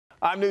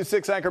I'm News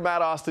 6 anchor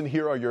Matt Austin.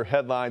 Here are your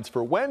headlines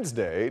for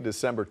Wednesday,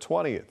 December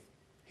 20th.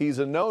 He's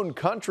a known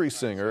country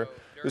singer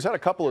who's had a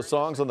couple of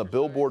songs on the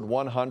Billboard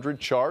 100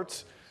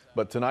 charts.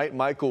 But tonight,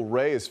 Michael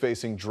Ray is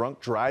facing drunk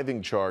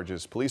driving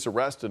charges. Police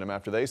arrested him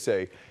after they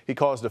say he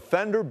caused a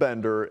fender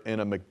bender in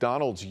a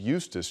McDonald's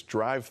Eustis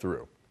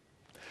drive-thru.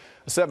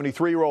 A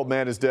 73-year-old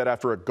man is dead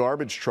after a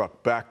garbage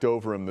truck backed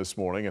over him this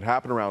morning. It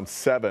happened around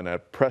 7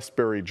 at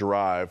Pressbury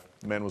Drive.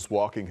 The man was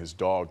walking his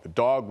dog. The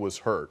dog was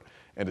hurt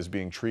and is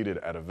being treated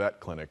at a vet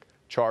clinic.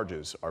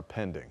 Charges are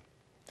pending.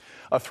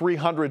 A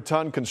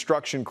 300-ton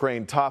construction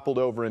crane toppled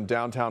over in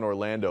downtown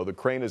Orlando. The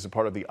crane is a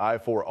part of the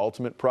I-4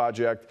 Ultimate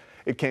project.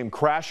 It came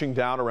crashing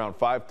down around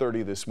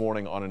 5:30 this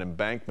morning on an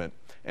embankment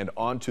and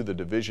onto the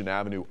Division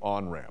Avenue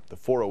on-ramp. The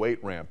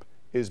 408 ramp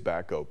is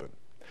back open.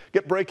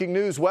 Get breaking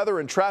news,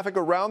 weather, and traffic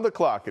around the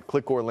clock at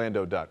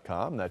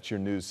clickorlando.com. That's your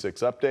News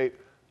 6 update.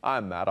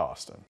 I'm Matt Austin.